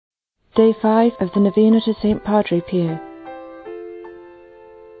Day 5 of the Novena to St. Padre Pio.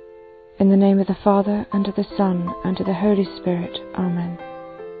 In the name of the Father, and of the Son, and of the Holy Spirit. Amen.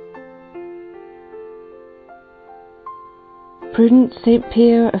 Prudent St.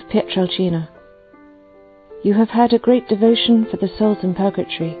 Pio of Pietrelcina, you have had a great devotion for the souls in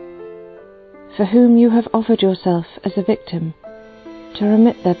purgatory, for whom you have offered yourself as a victim to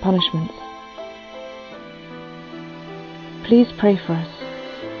remit their punishments. Please pray for us,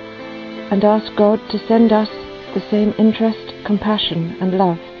 and ask God to send us the same interest, compassion, and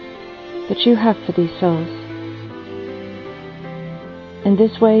love that you have for these souls. In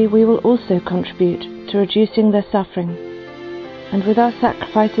this way we will also contribute to reducing their suffering, and with our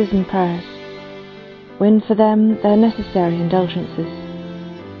sacrifices and prayers, win for them their necessary indulgences.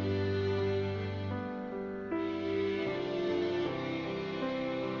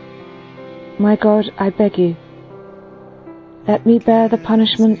 My God, I beg you, let me bear the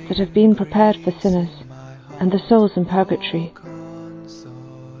punishments that have been prepared for sinners and the souls in purgatory.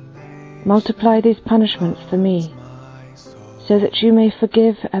 Multiply these punishments for me, so that you may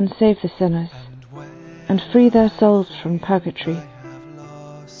forgive and save the sinners, and free their souls from purgatory.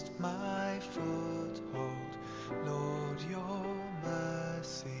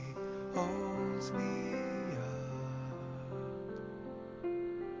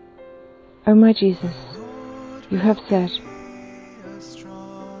 O my Jesus, you have said,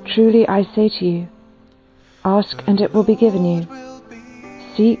 "Truly I say to you, ask and it will be given you,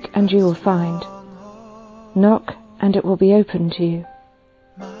 seek and you will find, knock and it will be opened to you."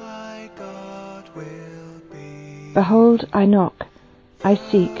 Behold, I knock, I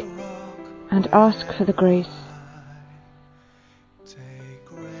seek, and ask for the grace.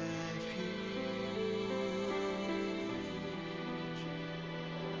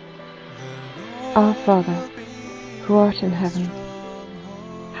 Our Father, who art in heaven,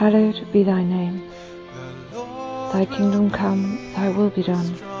 hallowed be thy name. Thy kingdom come, thy will be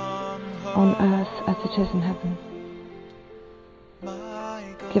done, on earth as it is in heaven.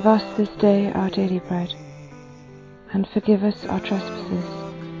 Give us this day our daily bread, and forgive us our trespasses,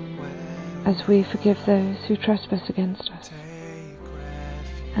 as we forgive those who trespass against us.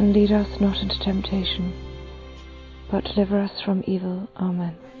 And lead us not into temptation, but deliver us from evil.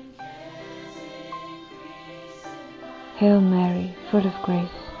 Amen. Hail Mary, full of grace,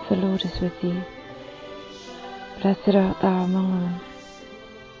 the Lord is with thee. Blessed art thou among women,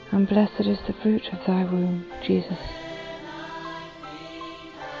 and blessed is the fruit of thy womb, Jesus.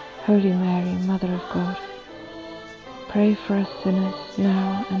 Holy Mary, Mother of God, pray for us sinners,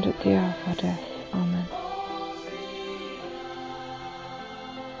 now and at the hour of our death. Amen.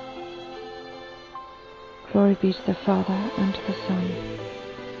 Glory be to the Father, and to the Son,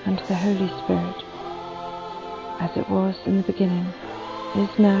 and to the Holy Spirit, as it was in the beginning, is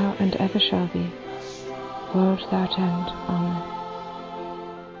now, and ever shall be, world without end. Amen.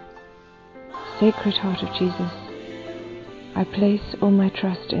 Sacred Heart of Jesus, I place all my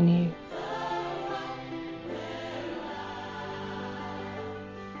trust in you.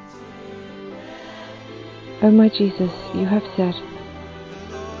 O my Jesus, you have said,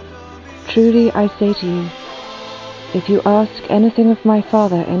 "Truly I say to you, if you ask anything of my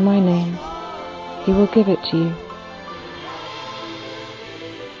Father in my name, he will give it to you."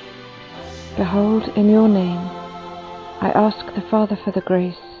 Behold, in your name, I ask the Father for the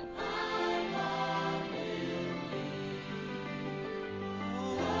grace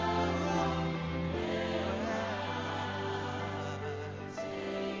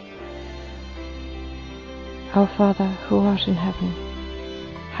Our Father, who art in heaven,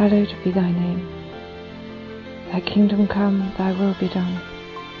 hallowed be thy name. Thy kingdom come, thy will be done,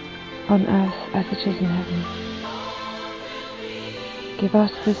 on earth as it is in heaven. Give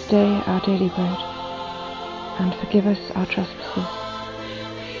us this day our daily bread, and forgive us our trespasses,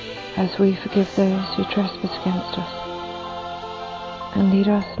 as we forgive those who trespass against us. And lead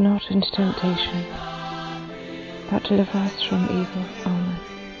us not into temptation, but deliver us from evil. Amen.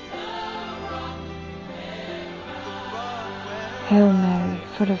 Hail Mary,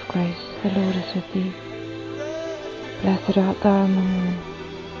 full of grace, the Lord is with thee. Blessed art thou among women,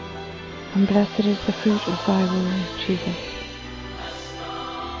 and blessed is the fruit of thy womb, Jesus.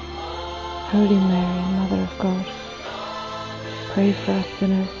 Holy Mary, Mother of God, pray for us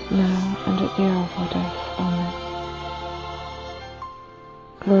sinners, now and at the hour of our death. Amen.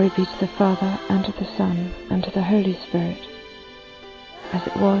 Glory be to the Father, and to the Son, and to the Holy Spirit, as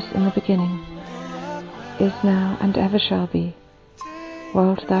it was in the beginning, is now, and ever shall be,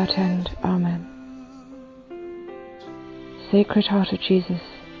 world without end. Amen. Sacred Heart of Jesus,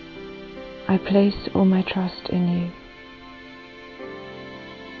 I place all my trust in you.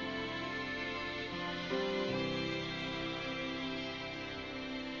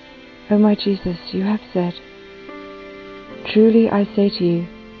 O my Jesus, you have said, "Truly I say to you,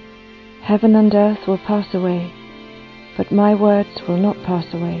 heaven and earth will pass away, but my words will not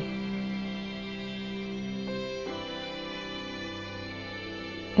pass away."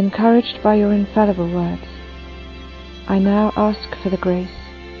 Encouraged by your infallible words, I now ask for the grace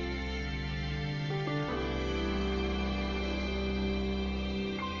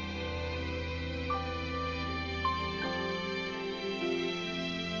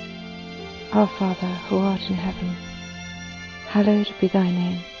Our Father, who art in heaven, hallowed be thy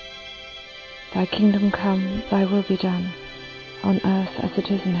name. Thy kingdom come, thy will be done, on earth as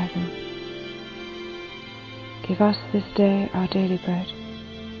it is in heaven. Give us this day our daily bread,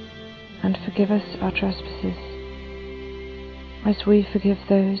 and forgive us our trespasses, as we forgive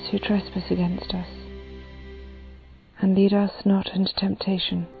those who trespass against us. And lead us not into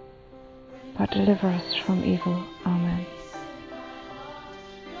temptation, but deliver us from evil. Amen.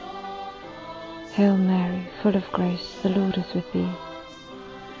 Hail Mary, full of grace, the Lord is with thee.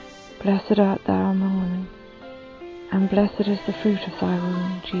 Blessed art thou among women, and blessed is the fruit of thy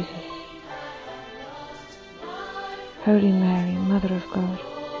womb, Jesus. Holy Mary, Mother of God,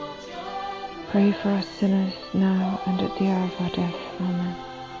 pray for us sinners, now and at the hour of our death. Amen.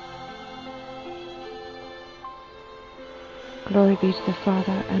 Glory be to the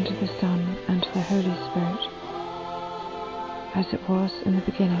Father, and to the Son, and to the Holy Spirit, as it was in the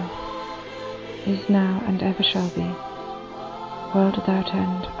beginning, is now, and ever shall be, world without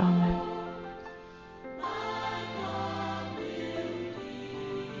end. Amen.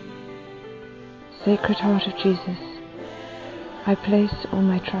 Sacred Heart of Jesus, I place all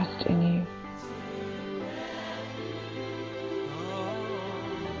my trust in you.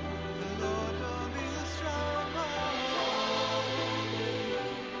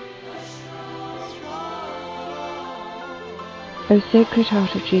 O Sacred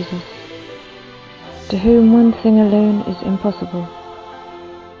Heart of Jesus, to whom one thing alone is impossible,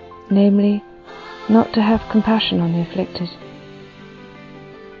 namely, not to have compassion on the afflicted,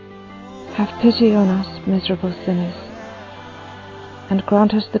 have pity on us, miserable sinners, and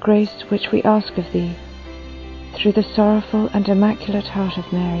grant us the grace which we ask of thee, through the sorrowful and immaculate heart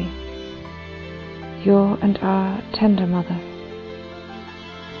of Mary, your and our tender Mother.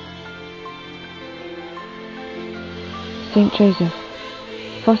 Saint Joseph,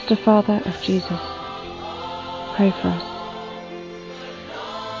 foster father of Jesus, pray for us.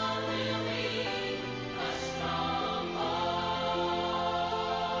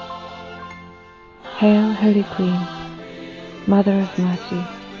 Hail, Holy Queen, Mother of Mercy.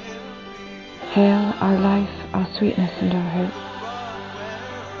 Hail, our life, our sweetness, and our hope.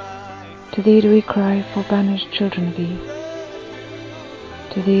 To thee do we cry, poor banished children of Eve.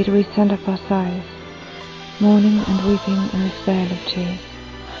 To thee do we send up our sighs, mourning and weeping in this vale of tears.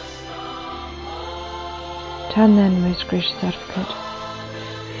 Turn then, most gracious Advocate,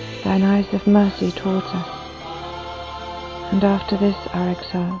 thine eyes of mercy towards us, and after this our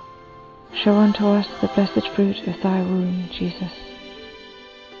exile, show unto us the blessed fruit of thy womb, Jesus.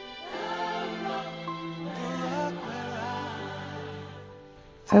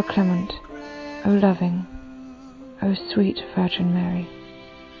 O clement, O loving, O sweet Virgin Mary,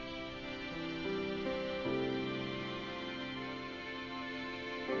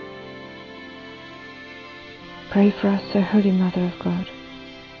 pray for us, O Holy Mother of God,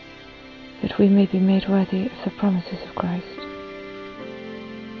 that we may be made worthy of the promises of Christ.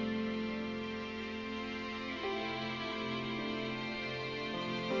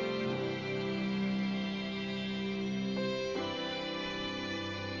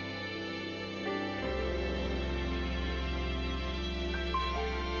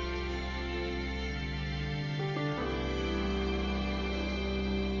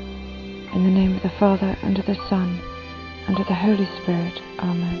 In the name of the Father, and of the Son, and of the Holy Spirit.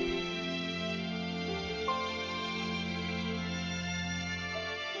 Amen.